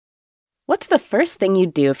What's the first thing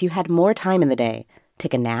you'd do if you had more time in the day?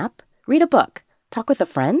 Take a nap? Read a book? Talk with a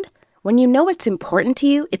friend? When you know what's important to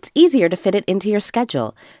you, it's easier to fit it into your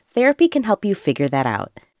schedule. Therapy can help you figure that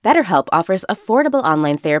out. BetterHelp offers affordable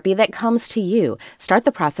online therapy that comes to you. Start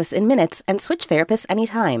the process in minutes and switch therapists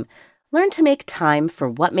anytime. Learn to make time for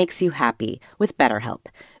what makes you happy with BetterHelp.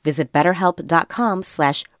 Visit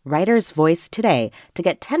betterhelp.com/writersvoice today to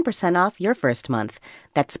get 10% off your first month.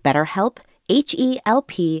 That's BetterHelp,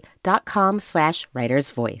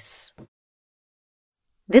 HELP.com/writersvoice.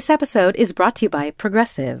 This episode is brought to you by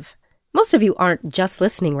Progressive. Most of you aren't just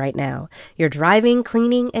listening right now. You're driving,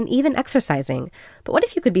 cleaning, and even exercising. But what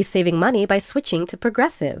if you could be saving money by switching to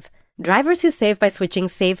Progressive? Drivers who save by switching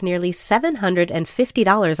save nearly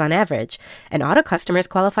 $750 on average, and auto customers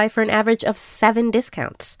qualify for an average of 7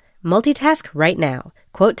 discounts. Multitask right now.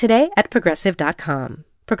 Quote today at Progressive.com.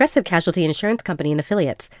 Progressive Casualty Insurance Company and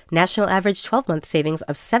Affiliates. National average 12-month savings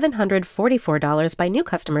of $744 by new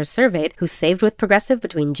customers surveyed who saved with Progressive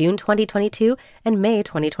between June 2022 and May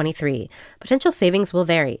 2023. Potential savings will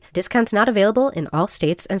vary. Discounts not available in all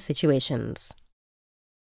states and situations.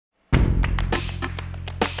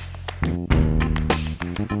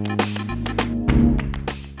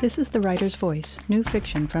 This is The Writer's Voice, new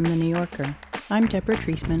fiction from The New Yorker. I'm Deborah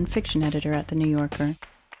Treisman, fiction editor at The New Yorker.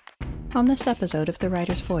 On this episode of The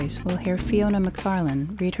Writer's Voice, we'll hear Fiona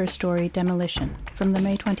McFarlane read her story Demolition from the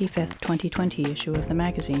May 25, 2020 issue of the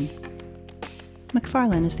magazine.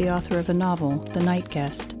 McFarlane is the author of a novel, The Night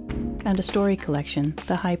Guest, and a story collection,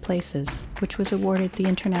 The High Places, which was awarded the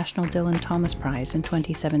International Dylan Thomas Prize in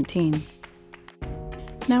 2017.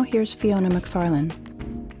 Now here's Fiona McFarlane.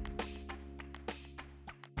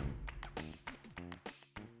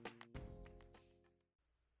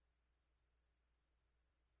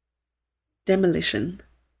 Demolition.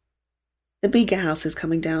 The bigger house is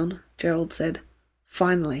coming down, Gerald said.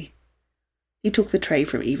 Finally. He took the tray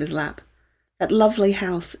from Eva's lap. That lovely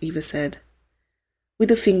house, Eva said.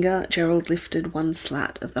 With a finger, Gerald lifted one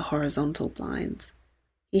slat of the horizontal blinds.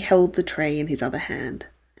 He held the tray in his other hand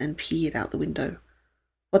and peered out the window.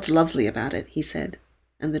 What's lovely about it, he said,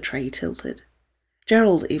 and the tray tilted.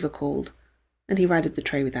 Gerald, Eva called, and he righted the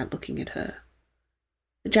tray without looking at her.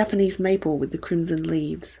 The Japanese maple with the crimson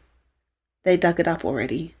leaves. They dug it up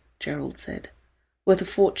already, Gerald said. Worth a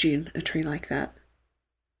fortune, a tree like that.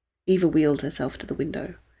 Eva wheeled herself to the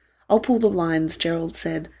window. I'll pull the blinds, Gerald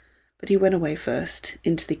said, but he went away first,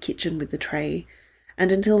 into the kitchen with the tray,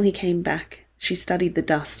 and until he came back, she studied the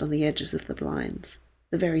dust on the edges of the blinds,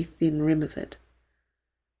 the very thin rim of it.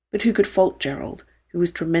 But who could fault Gerald, who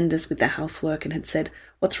was tremendous with the housework and had said,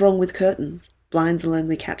 "What's wrong with curtains? Blinds will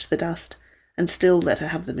only catch the dust," and still let her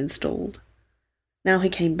have them installed. Now he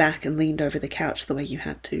came back and leaned over the couch the way you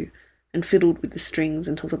had to, and fiddled with the strings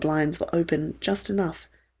until the blinds were open just enough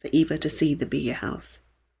for Eva to see the bigger house.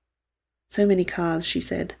 So many cars, she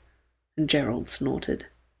said, and Gerald snorted.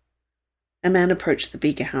 A man approached the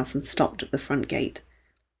bigger house and stopped at the front gate.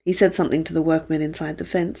 He said something to the workmen inside the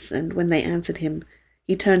fence, and when they answered him,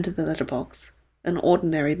 he turned to the letterbox, an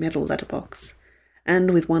ordinary metal letterbox,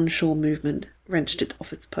 and with one sure movement wrenched it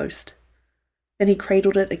off its post. Then he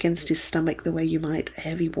cradled it against his stomach the way you might a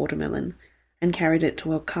heavy watermelon, and carried it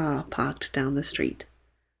to a car parked down the street.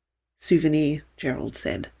 Souvenir, Gerald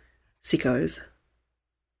said. Sickos.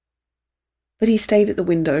 But he stayed at the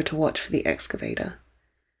window to watch for the excavator.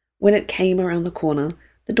 When it came around the corner,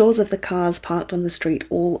 the doors of the cars parked on the street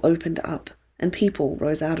all opened up, and people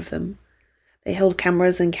rose out of them. They held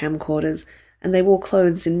cameras and camcorders, and they wore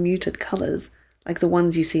clothes in muted colours, like the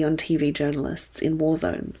ones you see on TV journalists in war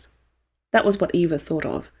zones. That was what Eva thought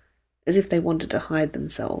of, as if they wanted to hide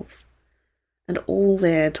themselves. And all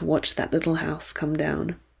there to watch that little house come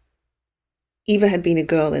down. Eva had been a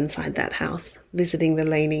girl inside that house, visiting the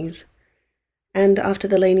Laneys. And after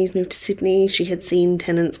the Laneys moved to Sydney, she had seen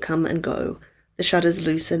tenants come and go, the shutters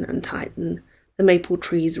loosen and tighten, the maple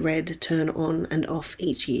trees red turn on and off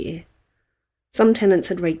each year. Some tenants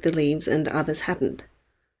had raked the leaves and others hadn't.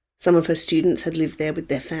 Some of her students had lived there with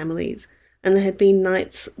their families, and there had been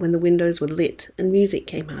nights when the windows were lit and music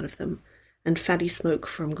came out of them, and fatty smoke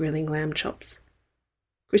from grilling lamb chops.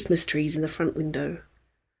 Christmas trees in the front window.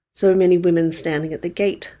 So many women standing at the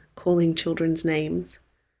gate, calling children's names.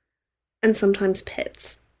 And sometimes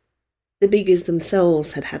pets. The Biggers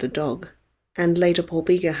themselves had had a dog, and later Paul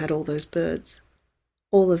Bigger had all those birds.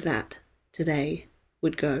 All of that, today,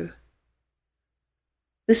 would go.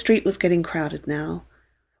 The street was getting crowded now.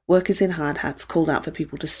 Workers in hard hats called out for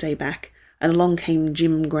people to stay back, and along came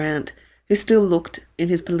Jim Grant, who still looked, in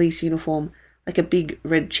his police uniform, like a big,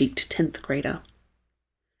 red-cheeked 10th grader.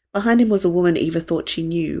 Behind him was a woman Eva thought she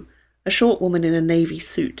knew, a short woman in a navy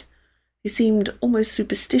suit, who seemed almost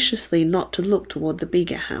superstitiously not to look toward the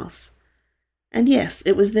bigger house. And yes,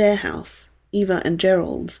 it was their house, Eva and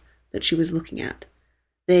Gerald's, that she was looking at.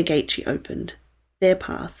 Their gate she opened, their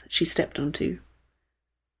path she stepped onto.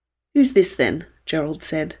 "Who's this, then?" Gerald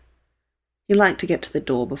said. He liked to get to the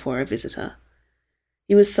door before a visitor.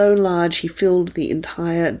 He was so large he filled the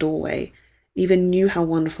entire doorway. Eva knew how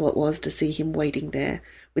wonderful it was to see him waiting there,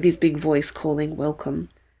 with his big voice calling welcome,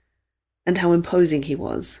 and how imposing he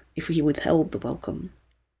was if he withheld the welcome.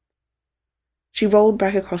 She rolled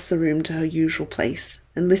back across the room to her usual place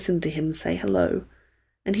and listened to him say hello,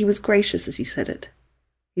 and he was gracious as he said it.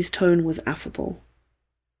 His tone was affable.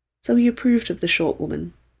 So he approved of the short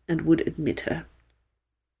woman and would admit her.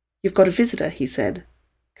 "You've got a visitor," he said,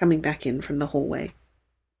 coming back in from the hallway.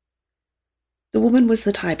 The woman was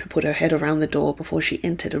the type who put her head around the door before she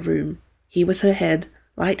entered a room. Here was her head,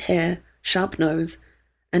 light hair, sharp nose,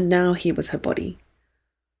 and now here was her body.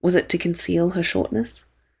 Was it to conceal her shortness?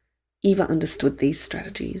 Eva understood these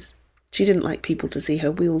strategies. She didn't like people to see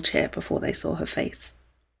her wheelchair before they saw her face.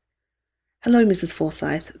 "Hello, Mrs.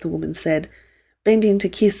 Forsyth," the woman said, bending to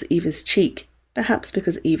kiss Eva's cheek, perhaps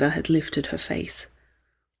because Eva had lifted her face.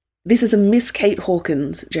 "This is a Miss Kate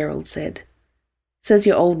Hawkins," Gerald said. "Says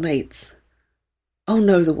you're old mates." "Oh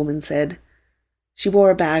no," the woman said. She wore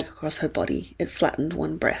a bag across her body. It flattened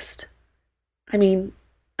one breast.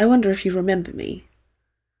 I wonder if you remember me."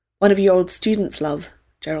 "One of your old students, love,"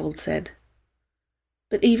 Gerald said.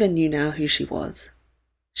 But Eva knew now who she was.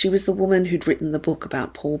 She was the woman who'd written the book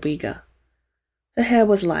about Paul Beeger. Her hair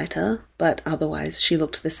was lighter, but otherwise she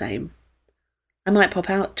looked the same. "I might pop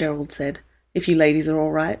out," Gerald said, "if you ladies are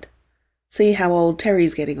all right. See how old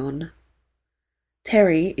Terry's getting on."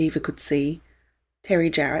 Terry, Eva could see, Terry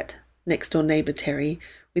Jarrett, next-door neighbour Terry,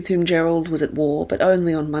 with whom Gerald was at war but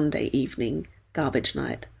only on Monday evening, garbage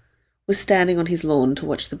night, was standing on his lawn to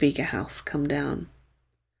watch the Beeger house come down.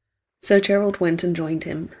 So Gerald went and joined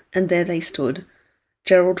him, and there they stood,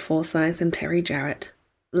 Gerald Forsyth and Terry Jarrett,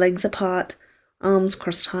 legs apart, arms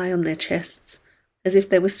crossed high on their chests, as if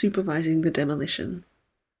they were supervising the demolition,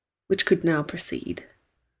 which could now proceed.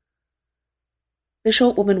 The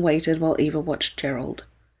short woman waited while Eva watched Gerald.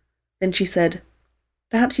 Then she said,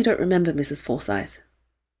 "Perhaps you don't remember Mrs. Forsyth.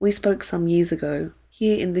 We spoke some years ago,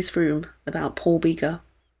 here in this room, about Paul Beeger."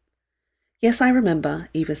 "Yes, I remember,"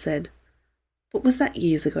 Eva said. "But was that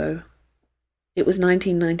years ago?" "It was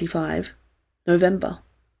 1995, November."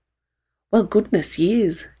 "Well, goodness,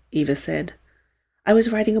 years," Eva said. "I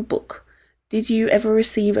was writing a book. Did you ever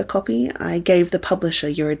receive a copy? I gave the publisher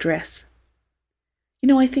your address."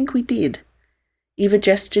 I think we did." Eva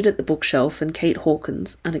gestured at the bookshelf, and Kate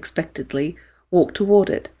Hawkins, unexpectedly, walked toward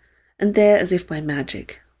it, and there, as if by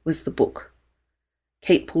magic, was the book.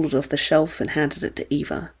 Kate pulled it off the shelf and handed it to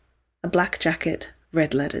Eva. A black jacket,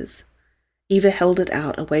 red letters. Eva held it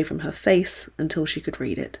out away from her face until she could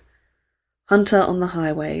read it. "Hunter on the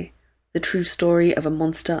Highway, the true story of a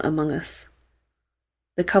monster among us."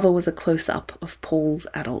 The cover was a close-up of Paul's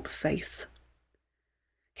adult face.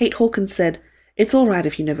 Kate Hawkins said, "It's all right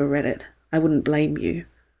if you never read it. I wouldn't blame you."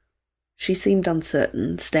 She seemed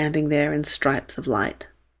uncertain, standing there in stripes of light,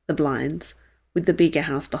 the blinds, with the Beeger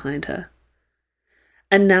house behind her.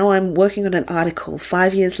 "And now I'm working on an article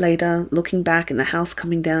 5 years later, looking back in the house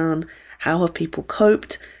coming down. How have people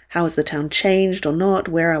coped? How has the town changed or not?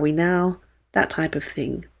 Where are we now?" That type of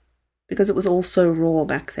thing. Because it was all so raw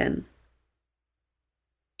back then.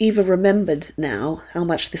 Eva remembered now how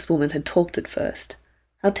much this woman had talked at first,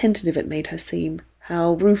 how tentative it made her seem,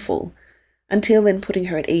 how rueful, until in putting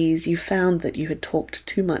her at ease you found that you had talked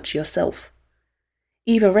too much yourself.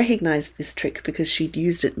 Eva recognized this trick because she'd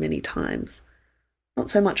used it many times, not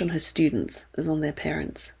so much on her students as on their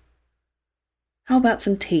parents. "How about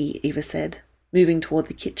some tea?" Eva said, moving toward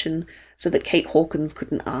the kitchen so that Kate Hawkins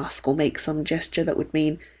couldn't ask or make some gesture that would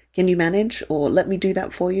mean, "Can you manage?" or "Let me do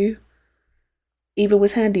that for you." Eva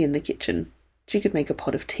was handy in the kitchen. She could make a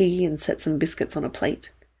pot of tea and set some biscuits on a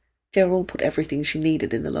plate. Gerald put everything she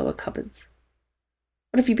needed in the lower cupboards.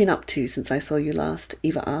 "What have you been up to since I saw you last?"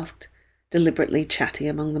 Eva asked, deliberately chatty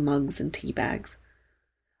among the mugs and tea bags.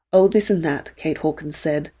 "Oh, this and that," Kate Hawkins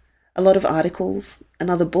said. "A lot of articles,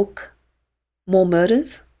 another book. More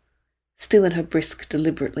murders?" Still in her brisk,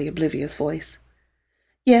 deliberately oblivious voice.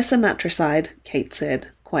 "Yes, a matricide," Kate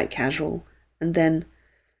said, quite casual, and then,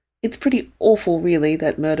 "It's pretty awful, really,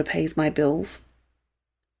 that murder pays my bills."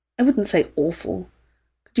 "I wouldn't say awful.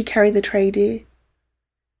 Could you carry the tray, dear?"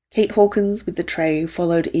 Kate Hawkins, with the tray,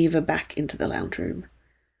 followed Eva back into the lounge room.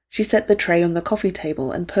 She set the tray on the coffee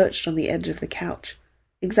table and perched on the edge of the couch,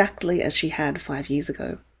 exactly as she had 5 years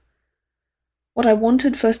ago. "What I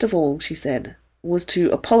wanted first of all," she said, was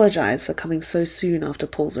to apologize for coming so soon after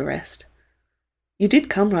Paul's arrest. You did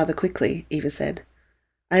come rather quickly, Eva said.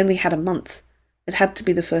 I only had a month. It had to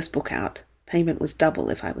be the first book out. Payment was double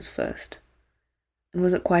if I was first. And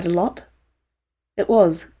was it quite a lot? It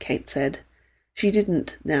was, Kate said. She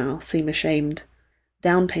didn't, now, seem ashamed.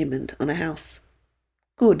 Down payment on a house.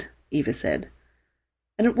 Good, Eva said.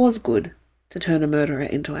 And it was good, to turn a murderer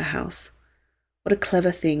into a house. What a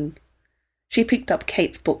clever thing. She picked up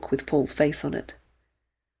Kate's book with Paul's face on it.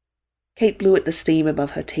 Kate blew at the steam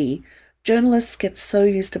above her tea. Journalists get so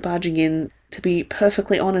used to barging in. To be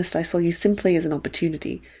perfectly honest, I saw you simply as an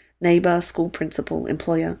opportunity. Neighbour, school principal,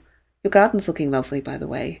 employer. Your garden's looking lovely, by the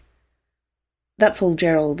way. That's all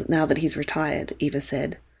Gerald, now that he's retired, Eva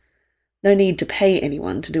said. No need to pay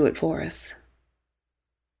anyone to do it for us.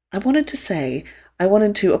 I wanted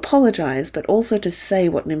to apologize, but also to say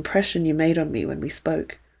what an impression you made on me when we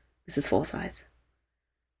spoke, Mrs. Forsyth.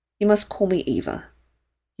 You must call me Eva.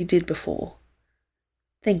 You did before.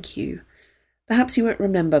 Thank you. Perhaps you won't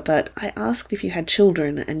remember, but I asked if you had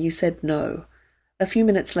children, and you said no. A few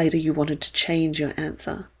minutes later you wanted to change your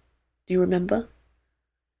answer. Do you remember?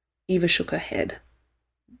 Eva shook her head.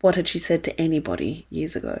 What had she said to anybody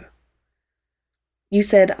years ago? You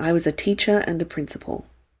said I was a teacher and a principal.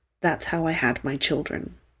 That's how I had my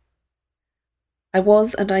children. I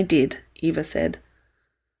was and I did, Eva said.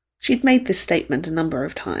 She'd made this statement a number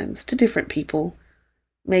of times, to different people.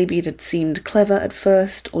 Maybe it had seemed clever at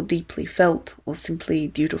first, or deeply felt, or simply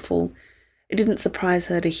dutiful. It didn't surprise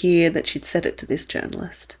her to hear that she'd said it to this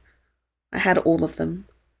journalist. I had all of them.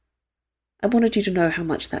 I wanted you to know how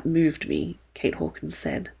much that moved me, Kate Hawkins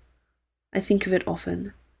said. I think of it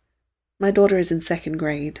often. My daughter is in 2nd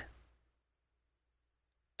grade.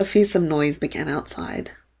 A fearsome noise began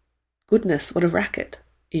outside. Goodness, what a racket,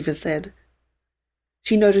 Eva said.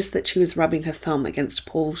 She noticed that she was rubbing her thumb against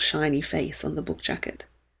Paul's shiny face on the book jacket.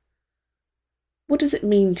 What does it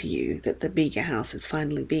mean to you that the Beaker house is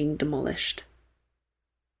finally being demolished?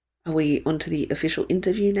 Are we on to the official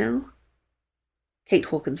interview now? Kate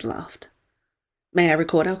Hawkins laughed. May I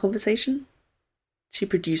record our conversation? She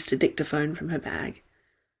produced a dictaphone from her bag.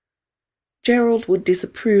 Gerald would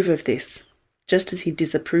disapprove of this, just as he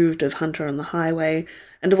disapproved of Hunter on the Highway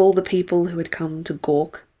and of all the people who had come to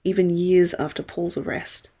gawk, even years after Paul's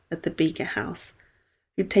arrest, at the Beaker house,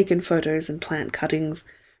 who'd taken photos and plant cuttings,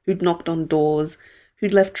 who'd knocked on doors,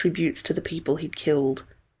 who'd left tributes to the people he'd killed,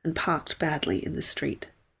 and parked badly in the street.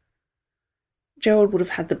 Gerald would have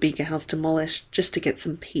had the Beaker house demolished just to get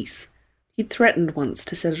some peace. He'd threatened once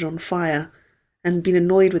to set it on fire, and been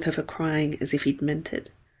annoyed with her for crying as if he'd meant it.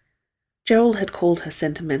 Gerald had called her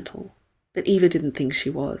sentimental, but Eva didn't think she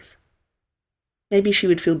was. Maybe she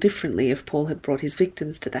would feel differently if Paul had brought his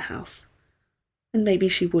victims to the house. And maybe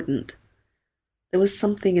she wouldn't. There was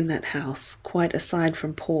something in that house, quite aside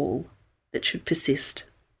from Paul, that should persist.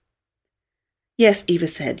 Yes, Eva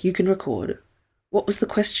said, you can record. What was the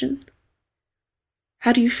question?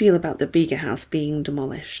 How do you feel about the Beaker house being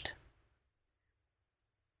demolished?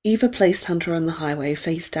 Eva placed Hunter on the Highway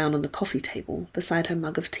face down on the coffee table beside her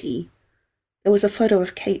mug of tea. There was a photo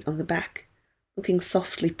of Kate on the back, looking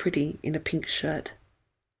softly pretty in a pink shirt.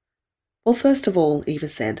 Well, first of all, Eva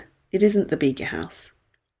said, it isn't the Beaker house.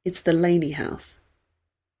 It's the Laney house.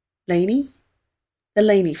 Laney? The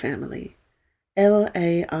Laney family.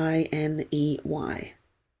 L-A-I-N-E-Y.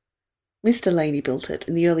 Mr. Laney built it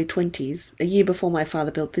in the early 20s, a year before my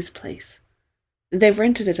father built this place. They've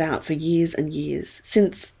rented it out for years and years,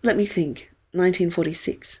 since, let me think,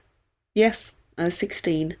 1946. Yes, I was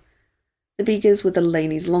 16. The Beakers were the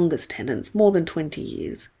Laneys' longest tenants, more than 20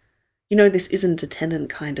 years. You know, this isn't a tenant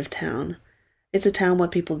kind of town. It's a town where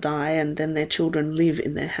people die and then their children live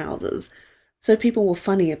in their houses. So people were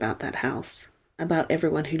funny about that house, about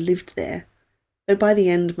everyone who lived there, though by the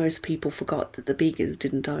end most people forgot that the Beakers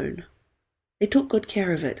didn't own. They took good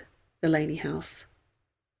care of it, the Laney house.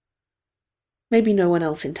 Maybe no one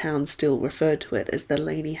else in town still referred to it as the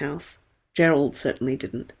Laney house. Gerald certainly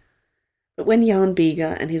didn't. But when Jan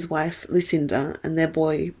Beaker and his wife Lucinda and their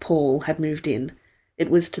boy Paul had moved in, it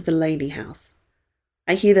was to the Laney house.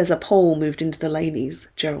 I hear there's a Pole moved into the Laneys,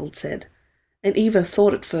 Gerald said, and Eva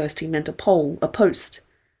thought at first he meant a pole, a post.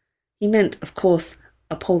 He meant, of course,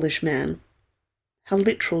 a Polish man. How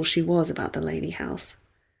literal she was about the Laney house.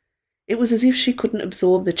 It was as if she couldn't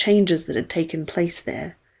absorb the changes that had taken place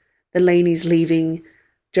there. The Laneys leaving,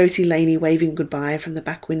 Josie Laney waving goodbye from the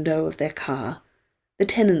back window of their car, the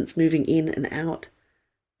tenants moving in and out,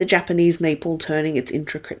 the Japanese maple turning its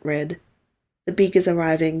intricate red, the Beakers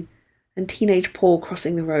arriving, and teenage Paul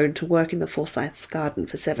crossing the road to work in the Forsyths' garden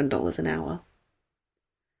for $7 an hour.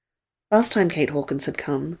 Last time Kate Hawkins had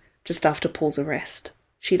come, just after Paul's arrest.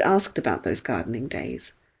 She'd asked about those gardening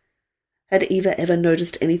days. Had Eva ever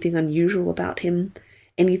noticed anything unusual about him?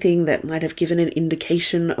 Anything that might have given an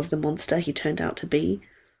indication of the monster he turned out to be?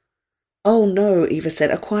 "Oh no," Eva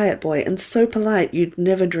said, "a quiet boy, and so polite you'd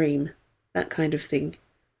never dream." That kind of thing.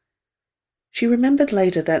 She remembered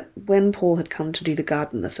later that when Paul had come to do the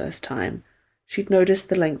garden the first time, she'd noticed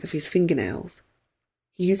the length of his fingernails.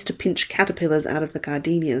 He used to pinch caterpillars out of the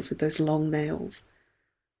gardenias with those long nails.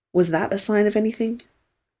 Was that a sign of anything?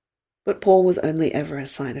 But Paul was only ever a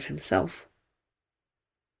sign of himself.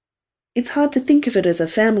 "It's hard to think of it as a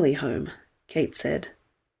family home," Kate said.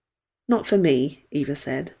 "Not for me," Eva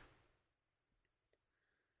said.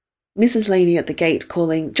 Mrs. Laney at the gate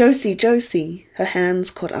calling, "Josie, Josie," her hands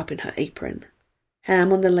caught up in her apron.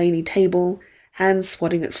 Ham on the Laney table, hands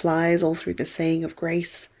swatting at flies all through the saying of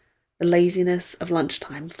grace. The laziness of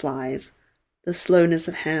lunchtime flies, the slowness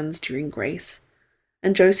of hands during grace,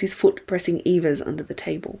 and Josie's foot pressing Eva's under the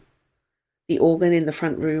table. The organ in the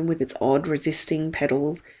front room with its odd resisting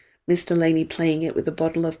pedals, Mr. Laney playing it with a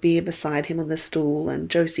bottle of beer beside him on the stool, and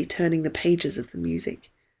Josie turning the pages of the music.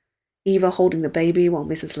 Eva holding the baby while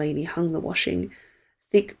Mrs. Laney hung the washing,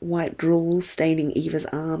 thick white drool staining Eva's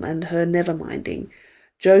arm, and her never minding,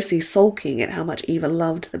 Josie sulking at how much Eva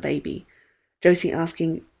loved the baby, Josie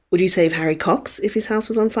asking, "Would you save Harry Cox if his house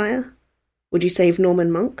was on fire? Would you save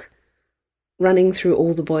Norman Monk?" Running through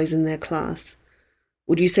all the boys in their class.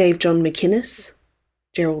 "Would you save John McInnes?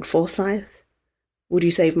 Gerald Forsyth? Would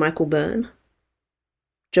you save Michael Byrne?"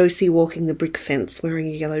 Josie walking the brick fence wearing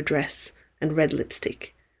a yellow dress and red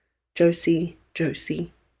lipstick. Josie,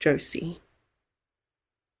 Josie, Josie.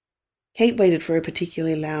 Kate waited for a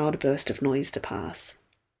particularly loud burst of noise to pass.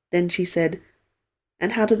 Then she said,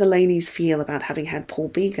 "And how do the Laneys feel about having had Paul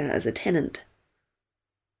Beeger as a tenant?"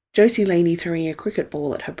 Josie Laney throwing a cricket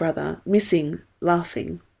ball at her brother, missing,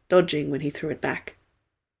 laughing, dodging when he threw it back.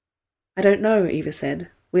 "I don't know," Eva said.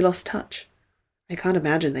 "We lost touch. I can't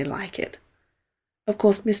imagine they like it. Of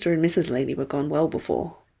course, Mr. and Mrs. Laney were gone well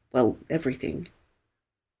before, well, everything."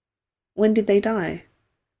 "When did they die?"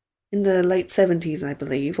 "In the late 70s, I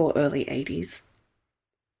believe, or early 80s.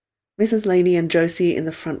 Mrs. Laney and Josie in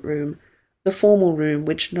the front room, the formal room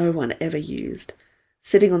which no one ever used,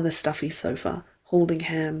 sitting on the stuffy sofa, holding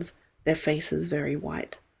hands, their faces very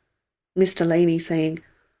white. Mr. Laney saying,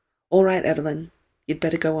 "All right, Evelyn, you'd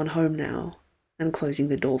better go on home now," and closing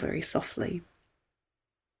the door very softly.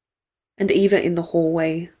 And Eva in the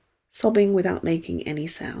hallway, sobbing without making any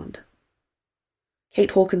sound.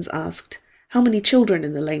 Kate Hawkins asked, "How many children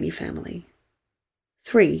in the Laney family?"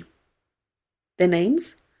 3. "Their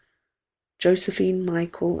names?" "Josephine,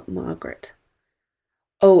 Michael, Margaret."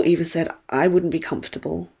 "Oh," Eva said, "I wouldn't be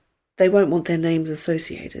comfortable. They won't want their names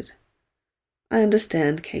associated." "I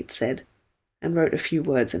understand," Kate said, and wrote a few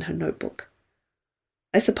words in her notebook.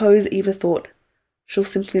 I suppose Eva thought, she'll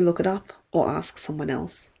simply look it up or ask someone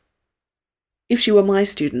else. If she were my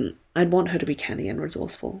student, I'd want her to be canny and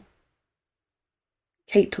resourceful.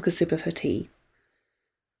 Kate took a sip of her tea.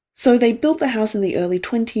 "So they built the house in the early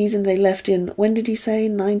 20s and they left in, when did you say,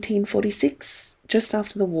 1946? Just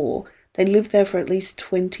after the war. They lived there for at least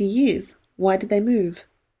 20 years. Why did they move?"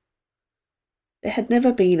 There had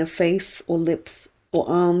never been a face or lips or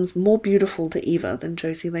arms more beautiful to Eva than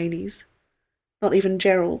Josie Laney's. Not even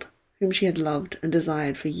Gerald, whom she had loved and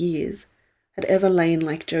desired for years, had ever lain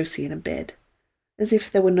like Josie in a bed, as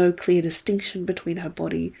if there were no clear distinction between her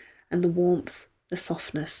body and the warmth, the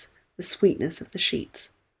softness, the sweetness of the sheets.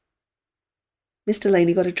 Mr.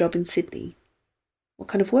 Laney got a job in Sydney. What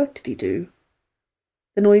kind of work did he do?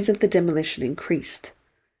 The noise of the demolition increased.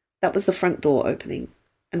 That was the front door opening,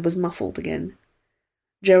 and was muffled again.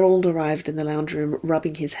 Gerald arrived in the lounge room,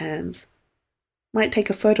 rubbing his hands. "Might take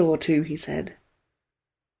a photo or two," he said.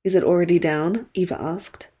 "Is it already down?" Eva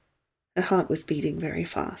asked. Her heart was beating very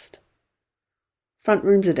fast. "Front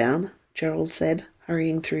rooms are down," Gerald said,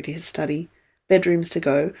 hurrying through to his study. "Bedrooms to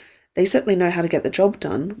go. They certainly know how to get the job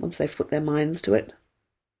done, once they've put their minds to it."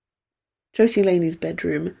 Josie Laney's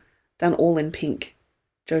bedroom, done all in pink.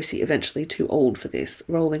 Josie, eventually too old for this,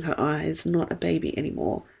 rolling her eyes, not a baby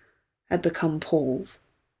anymore, had become Paul's.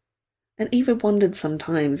 And Eva wondered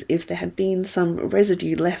sometimes if there had been some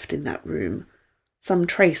residue left in that room, some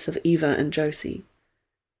trace of Eva and Josie.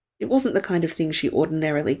 It wasn't the kind of thing she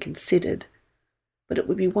ordinarily considered, but it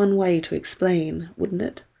would be one way to explain, wouldn't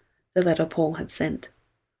it, the letter Paul had sent.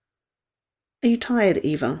 "Are you tired,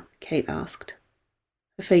 Eva?" Kate asked.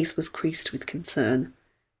 Her face was creased with concern.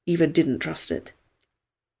 Eva didn't trust it.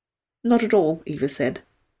 "Not at all," Eva said,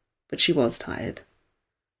 but she was tired.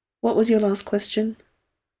 "What was your last question?"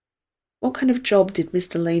 "What kind of job did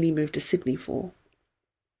Mr. Laney move to Sydney for?"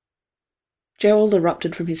 Gerald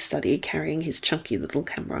erupted from his study, carrying his chunky little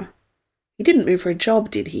camera. "He didn't move for a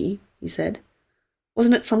job, did he?" he said.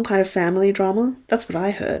 "Wasn't it some kind of family drama? That's what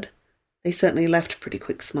I heard. They certainly left pretty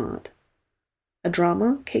quick smart." "A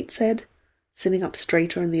drama?" Kate said, sitting up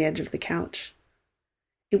straighter on the edge of the couch.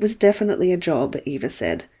 "It was definitely a job," Eva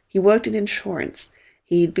said. "He worked in insurance.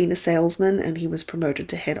 He'd been a salesman and he was promoted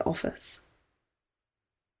to head office."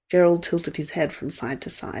 Gerald tilted his head from side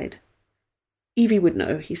to side. "Evie would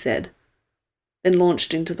know," he said, then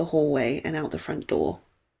launched into the hallway and out the front door.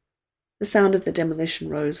 The sound of the demolition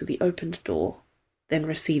rose with the opened door, then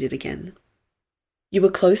receded again. "You were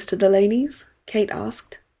close to Delaney's?" Kate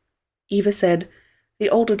asked. Eva said, "The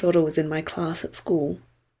older daughter was in my class at school."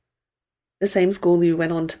 "The same school you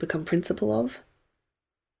went on to become principal of?"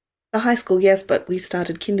 "The high school, yes, but we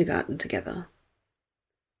started kindergarten together."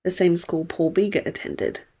 "The same school Paul Beeger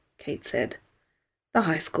attended," Kate said. "The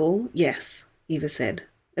high school, yes," Eva said,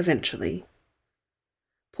 "eventually."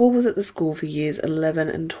 "Paul was at the school for years 11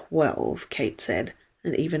 and 12, Kate said,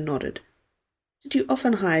 and Eva nodded. "Did you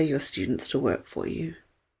often hire your students to work for you?"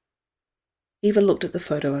 Eva looked at the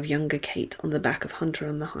photo of younger Kate on the back of Hunter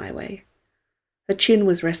on the highway. Her chin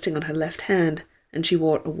was resting on her left hand, and she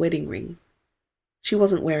wore a wedding ring. She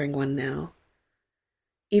wasn't wearing one now.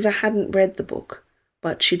 Eva hadn't read the book,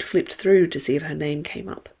 but she'd flipped through to see if her name came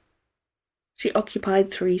up. She occupied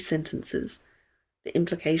 3 sentences. The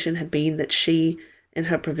implication had been that she, in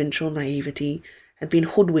her provincial naivety, had been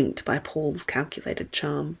hoodwinked by Paul's calculated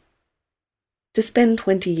charm. To spend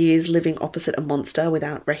 20 years living opposite a monster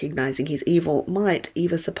without recognizing his evil might,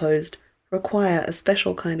 Eva supposed, require a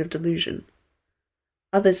special kind of delusion.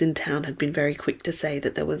 Others in town had been very quick to say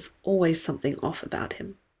that there was always something off about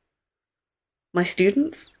him. "My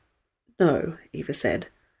students? No," Eva said.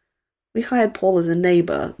 "We hired Paul as a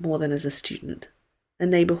neighbour more than as a student, a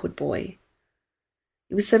neighbourhood boy.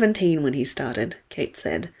 He was 17 when he started," Kate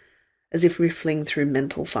said, as if riffling through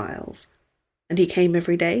mental files. "And he came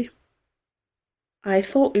every day?" "I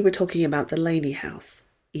thought we were talking about the Laney house,"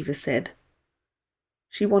 Eva said.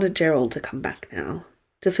 She wanted Gerald to come back now,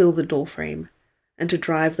 to fill the doorframe, and to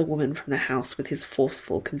drive the woman from the house with his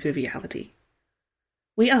forceful conviviality.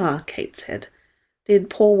 "We are," Kate said. "Did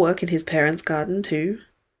Paul work in his parents' garden too?"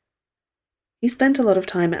 "He spent a lot of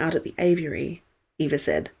time out at the aviary," Eva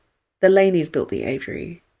said. "The Laneys built the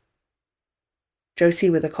aviary."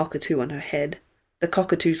 Josie with a cockatoo on her head, the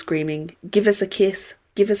cockatoo screaming, "Give us a kiss!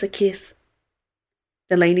 Give us a kiss!"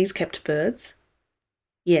 "The Laneys kept birds?"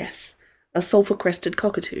 "Yes, a sulphur-crested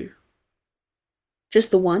cockatoo."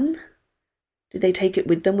 "Just the one? Did they take it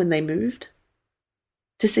with them when they moved?"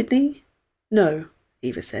 "To Sydney? No,"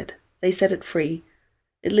 Eva said. "They set it free.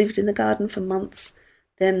 It lived in the garden for months.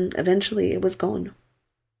 Then, eventually, it was gone."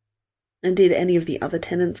 "And did any of the other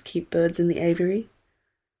tenants keep birds in the aviary?"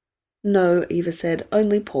 "No," Eva said.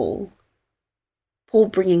 "Only Paul." Paul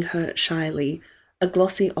bringing her, shyly, a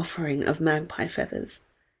glossy offering of magpie feathers.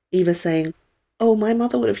 Eva saying, "Oh, my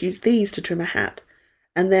mother would have used these to trim a hat,"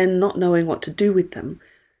 and then not knowing what to do with them,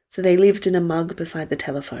 so they lived in a mug beside the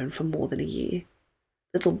telephone for more than a year.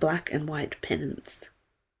 Little black and white pennants.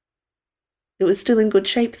 "It was still in good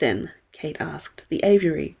shape then?" Kate asked. "The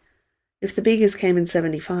aviary. If the Beegers came in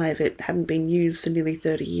 75, it hadn't been used for nearly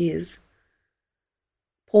 30 years.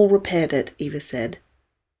 "Paul repaired it," Eva said.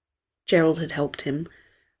 Gerald had helped him.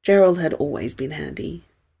 Gerald had always been handy.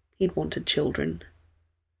 He'd wanted children.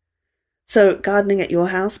 "So, gardening at your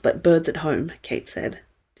house, but birds at home," Kate said.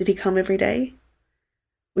 "Did he come every day?"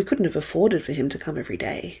 "We couldn't have afforded for him to come every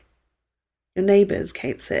day." "Your neighbours,"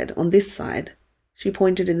 Kate said, "on this side." She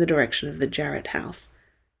pointed in the direction of the Jarrett house,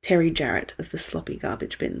 Terry Jarrett of the sloppy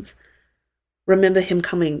garbage bins. "Remember him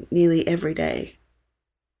coming nearly every day?"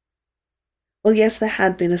 Well, yes, there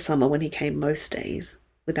had been a summer when he came most days,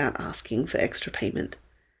 without asking for extra payment.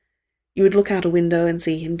 You would look out a window and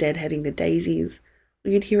see him deadheading the daisies,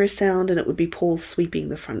 or you'd hear a sound and it would be Paul sweeping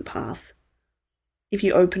the front path. If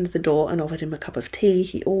you opened the door and offered him a cup of tea,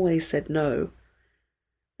 he always said no.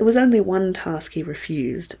 There was only one task he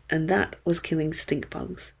refused, and that was killing stink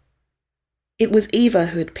bugs. It was Eva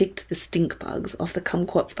who had picked the stink bugs off the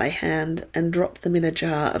kumquats by hand and dropped them in a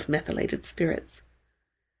jar of methylated spirits.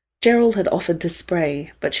 Gerald had offered to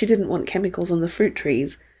spray, but she didn't want chemicals on the fruit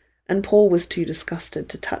trees, and Paul was too disgusted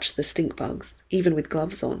to touch the stink bugs, even with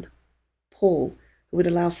gloves on. Paul, who would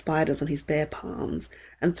allow spiders on his bare palms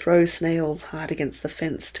and throw snails hard against the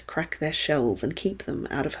fence to crack their shells and keep them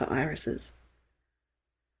out of her irises.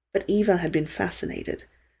 But Eva had been fascinated,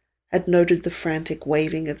 had noted the frantic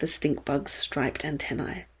waving of the stink bug's striped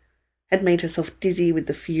antennae, had made herself dizzy with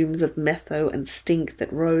the fumes of metho and stink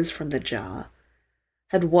that rose from the jar,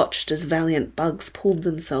 had watched as valiant bugs pulled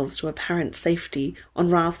themselves to apparent safety on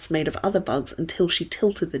rafts made of other bugs until she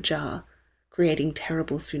tilted the jar, creating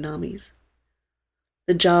terrible tsunamis.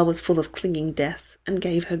 The jar was full of clinging death and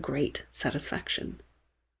gave her great satisfaction.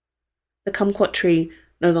 The kumquat tree,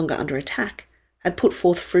 no longer under attack, had put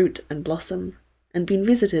forth fruit and blossom, and been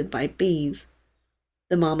visited by bees.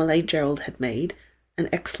 The marmalade Gerald had made, an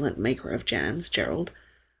excellent maker of jams, Gerald,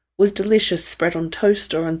 was delicious spread on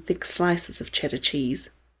toast or on thick slices of cheddar cheese.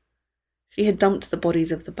 She had dumped the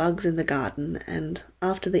bodies of the bugs in the garden, and,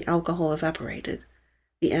 after the alcohol evaporated,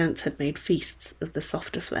 the ants had made feasts of the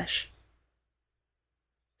softer flesh.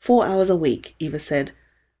 4 hours a week, Eva said,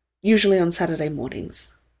 usually on Saturday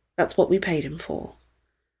mornings. That's what we paid him for.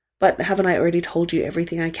 But haven't I already told you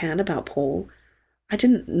everything I can about Paul? I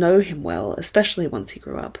didn't know him well, especially once he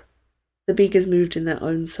grew up. The Beegers moved in their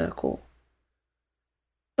own circle.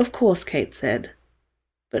 Of course, Kate said,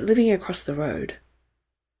 but living across the road.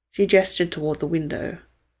 She gestured toward the window,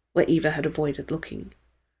 where Eva had avoided looking.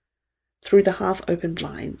 Through the half-open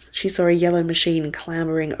blinds, she saw a yellow machine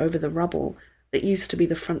clambering over the rubble that used to be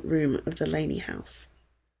the front room of the Laney house.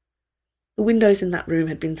 The windows in that room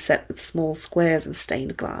had been set with small squares of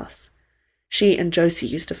stained glass. She and Josie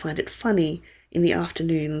used to find it funny, in the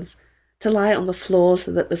afternoons, to lie on the floor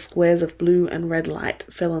so that the squares of blue and red light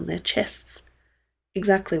fell on their chests,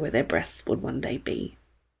 exactly where their breasts would one day be.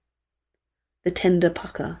 The tender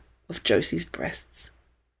pucker of Josie's breasts.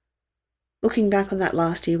 Looking back on that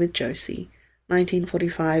last year with Josie,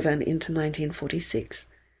 1945 and into 1946,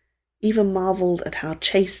 Eva marvelled at how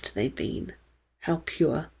chaste they'd been, how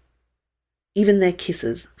pure. Even their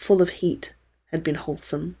kisses, full of heat, had been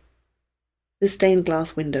wholesome. The stained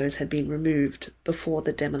glass windows had been removed before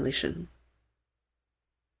the demolition.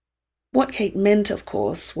 What Kate meant, of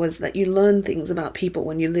course, was that you learn things about people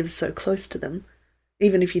when you live so close to them,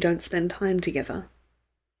 even if you don't spend time together.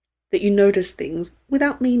 That you notice things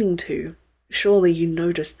without meaning to. Surely you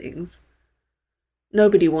notice things.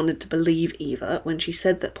 Nobody wanted to believe Eva when she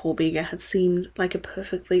said that Paul Beeger had seemed like a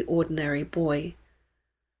perfectly ordinary boy.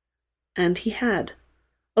 And he had,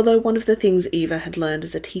 although one of the things Eva had learned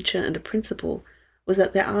as a teacher and a principal was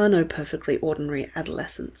that there are no perfectly ordinary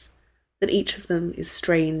adolescents, that each of them is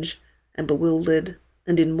strange and bewildered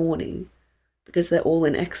and in mourning, because they're all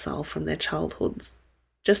in exile from their childhoods,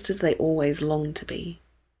 just as they always longed to be.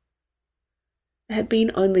 There had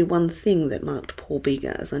been only one thing that marked Paul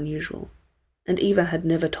Beeger as unusual, and Eva had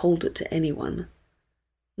never told it to anyone,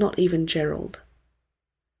 not even Gerald.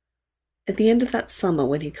 At the end of that summer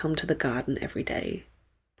when he'd come to the garden every day,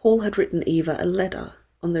 Paul had written Eva a letter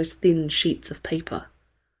on those thin sheets of paper,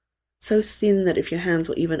 so thin that if your hands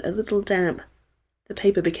were even a little damp, the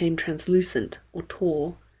paper became translucent or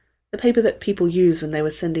tore, the paper that people use when they were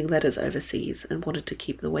sending letters overseas and wanted to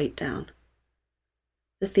keep the weight down.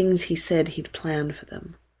 The things he said he'd planned for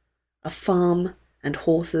them. A farm and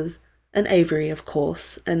horses, an aviary, of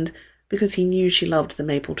course, and because he knew she loved the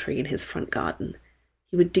maple tree in his front garden,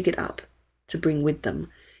 he would dig it up to bring with them.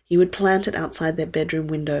 He would plant it outside their bedroom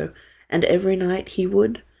window, and every night he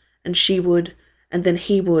would, and she would, and then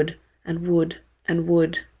he would, and would, and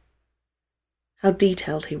would. How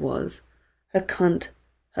detailed he was. Her cunt,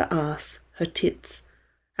 her ass, her tits.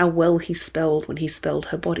 How well he spelled when he spelled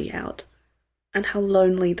her body out. And how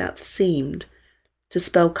lonely that seemed, to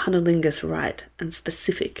spell cunnilingus right and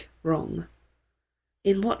specific wrong.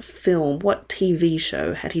 In what film, what TV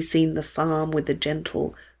show had he seen the farm with the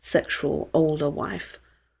gentle, sexual, older wife,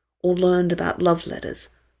 or learned about love letters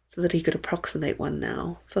so that he could approximate one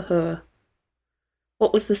now, for her?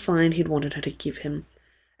 What was the sign he'd wanted her to give him?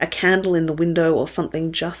 A candle in the window or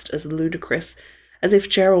something just as ludicrous, as if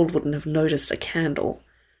Gerald wouldn't have noticed a candle,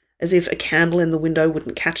 as if a candle in the window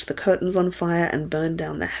wouldn't catch the curtains on fire and burn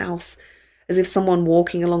down the house, as if someone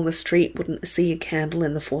walking along the street wouldn't see a candle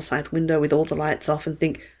in the Forsyth window with all the lights off and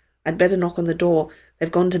think, I'd better knock on the door,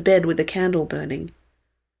 they've gone to bed with the candle burning.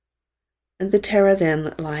 And the terror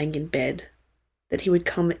then, lying in bed, that he would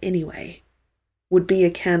come anyway, would be a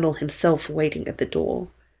candle himself waiting at the door,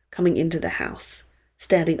 coming into the house,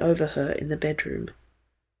 standing over her in the bedroom.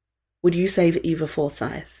 Would you save Eva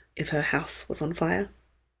Forsyth if her house was on fire?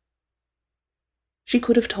 She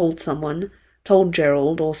could have told someone, told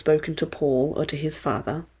Gerald or spoken to Paul or to his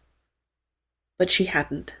father. But she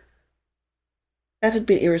hadn't. That had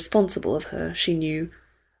been irresponsible of her, she knew,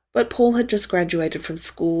 but Paul had just graduated from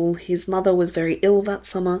school, his mother was very ill that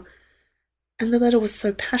summer, and the letter was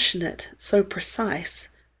so passionate, so precise,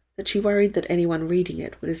 that she worried that anyone reading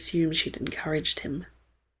it would assume she'd encouraged him.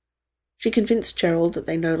 She convinced Gerald that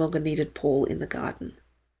they no longer needed Paul in the garden.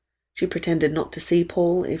 She pretended not to see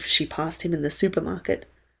Paul if she passed him in the supermarket,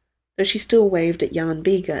 though she still waved at Jan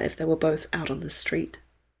Bieger if they were both out on the street.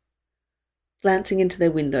 Glancing into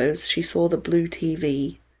their windows, she saw the blue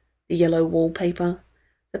TV, the yellow wallpaper,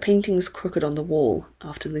 the paintings crooked on the wall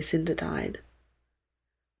after Lucinda died.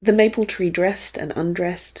 The maple tree dressed and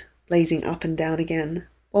undressed, blazing up and down again,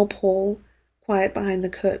 while Paul, quiet behind the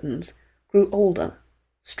curtains, grew older,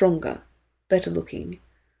 stronger, better looking,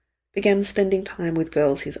 began spending time with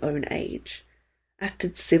girls his own age,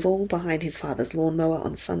 acted civil behind his father's lawnmower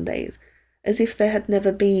on Sundays, as if there had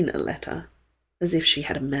never been a letter, as if she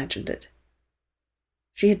had imagined it.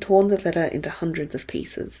 She had torn the letter into hundreds of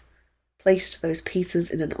pieces, placed those pieces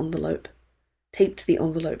in an envelope, taped the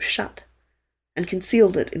envelope shut, and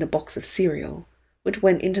concealed it in a box of cereal, which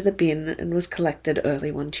went into the bin and was collected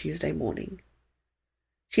early one Tuesday morning.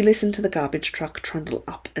 She listened to the garbage truck trundle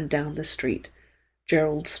up and down the street,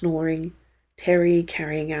 Gerald snoring, Terry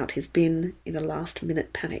carrying out his bin in a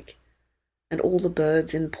last-minute panic, and all the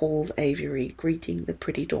birds in Paul's aviary greeting the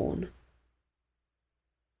pretty dawn.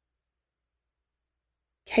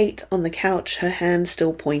 Kate, on the couch, her hand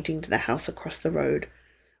still pointing to the house across the road,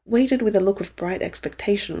 waited with a look of bright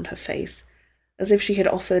expectation on her face, as if she had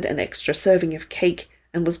offered an extra serving of cake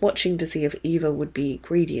and was watching to see if Eva would be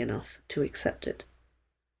greedy enough to accept it.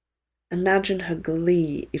 Imagine her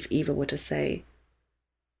glee if Eva were to say,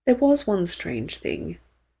 "There was one strange thing.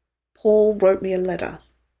 Paul wrote me a letter."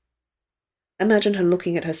 Imagine her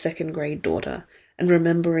looking at her second-grade daughter and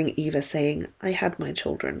remembering Eva saying, "I had my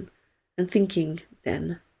children," and thinking,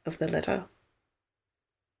 then, of the letter.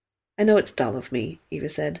 "I know it's dull of me," Eva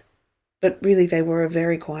said, "but really they were a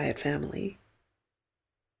very quiet family."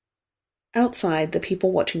 Outside, the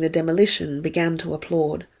people watching the demolition began to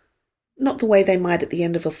applaud, not the way they might at the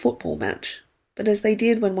end of a football match, but as they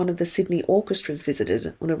did when one of the Sydney orchestras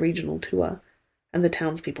visited on a regional tour, and the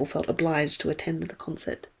townspeople felt obliged to attend the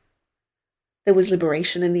concert. There was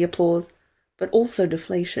liberation in the applause, but also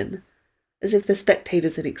deflation, as if the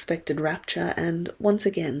spectators had expected rapture and, once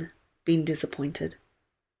again, been disappointed.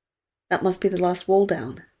 "That must be the last wall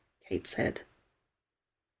down," Kate said.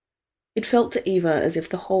 It felt to Eva as if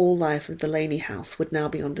the whole life of the Laney house would now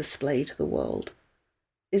be on display to the world,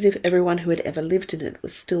 as if everyone who had ever lived in it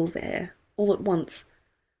was still there, all at once,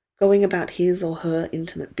 going about his or her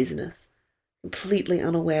intimate business, completely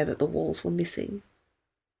unaware that the walls were missing.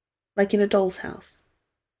 Like in a doll's house.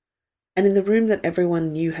 And in the room that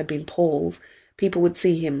everyone knew had been Paul's, people would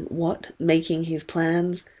see him, making his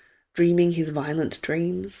plans, dreaming his violent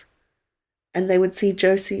dreams. And they would see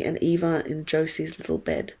Josie and Eva in Josie's little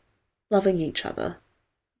bed, loving each other,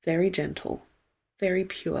 very gentle, very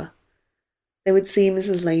pure. They would see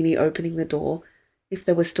Mrs. Laney opening the door, if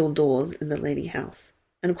there were still doors in the Laney house,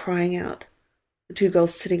 and crying out, the two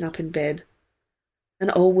girls sitting up in bed.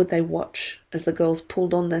 And oh, would they watch as the girls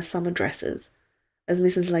pulled on their summer dresses, as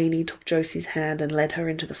Mrs. Laney took Josie's hand and led her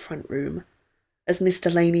into the front room, as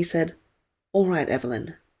Mr. Laney said, "All right,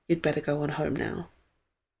 Evelyn, you'd better go on home now."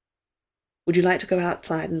 "Would you like to go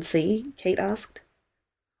outside and see?" Kate asked.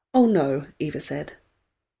 "Oh, no," Eva said.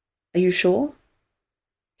 "Are you sure?"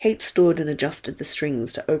 Kate stood and adjusted the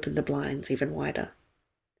strings to open the blinds even wider.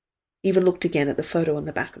 Eva looked again at the photo on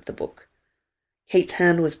the back of the book. Kate's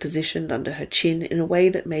hand was positioned under her chin in a way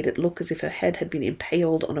that made it look as if her head had been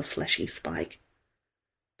impaled on a fleshy spike.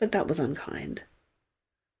 But that was unkind.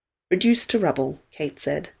 "Reduced to rubble," Kate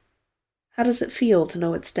said. "How does it feel to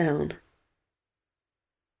know it's down?"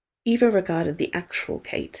 Eva regarded the actual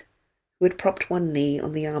Kate, who had propped one knee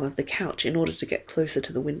on the arm of the couch in order to get closer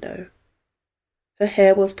to the window. Her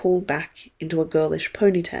hair was pulled back into a girlish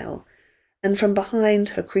ponytail, and from behind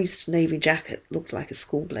her creased navy jacket looked like a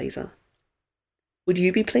school blazer. "Would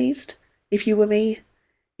you be pleased, if you were me?"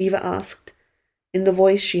 Eva asked, in the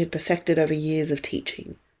voice she had perfected over years of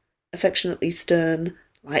teaching, affectionately stern,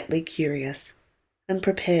 lightly curious, and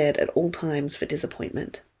prepared at all times for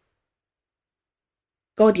disappointment.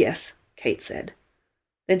 "God, yes," Kate said.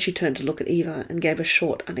 Then she turned to look at Eva and gave a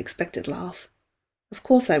short, unexpected laugh. "Of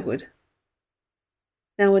course I would."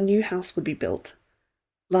 Now a new house would be built,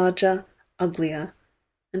 larger, uglier,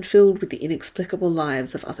 and filled with the inexplicable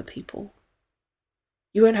lives of other people.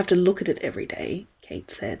 "You won't have to look at it every day,"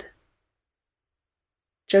 Kate said.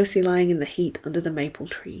 Josie lying in the heat under the maple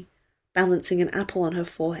tree, balancing an apple on her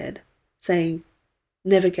forehead, saying,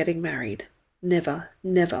 "Never getting married. Never,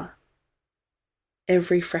 never."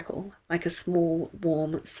 Every freckle like a small,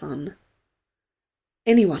 warm sun.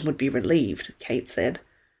 "Anyone would be relieved," Kate said.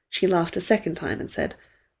 She laughed a second time and said,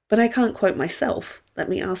 "But I can't quote myself. Let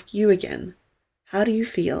me ask you again. How do you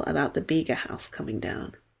feel about the Bieger house coming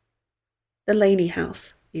down?" "The Laney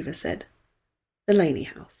house," Eva said. "The Laney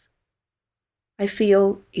house." "I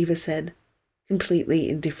feel," Eva said, completely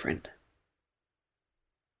indifferent.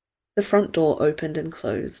 The front door opened and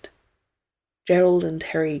closed. Gerald and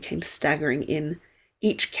Terry came staggering in,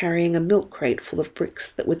 each carrying a milk crate full of bricks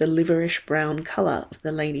that were the liverish brown colour of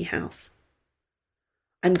the Laney house.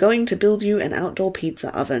 "I'm going to build you an outdoor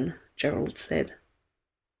pizza oven," Gerald said.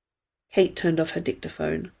 Kate turned off her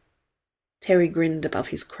dictaphone. Terry grinned above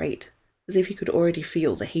his crate, as if he could already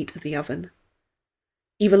feel the heat of the oven.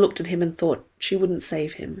 Eva looked at him and thought she wouldn't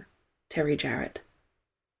save him, Terry Jarrett,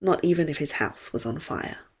 not even if his house was on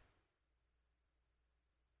fire.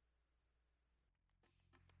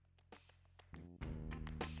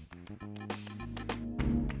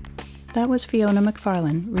 That was Fiona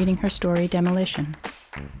McFarlane reading her story Demolition.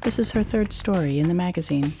 This is her third story in the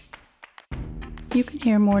magazine. You can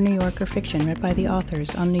hear more New Yorker fiction read by the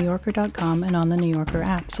authors on NewYorker.com and on the New Yorker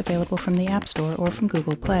apps available from the App Store or from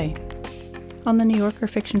Google Play. On the New Yorker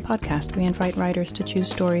Fiction Podcast, we invite writers to choose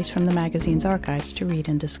stories from the magazine's archives to read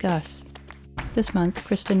and discuss. This month,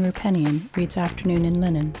 Kristen Rupenian reads Afternoon in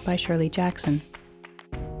Linen by Shirley Jackson.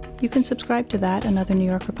 You can subscribe to that and other New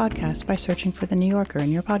Yorker podcasts by searching for The New Yorker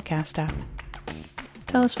in your podcast app.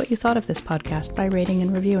 Tell us what you thought of this podcast by rating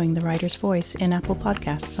and reviewing The Writer's Voice in Apple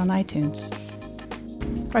Podcasts on iTunes.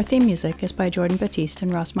 Our theme music is by Jordan Batiste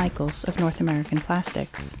and Ross Michaels of North American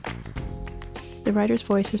Plastics. The Writer's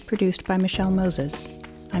Voice is produced by Michelle Moses.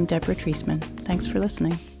 I'm Deborah Treisman. Thanks for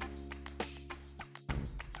listening.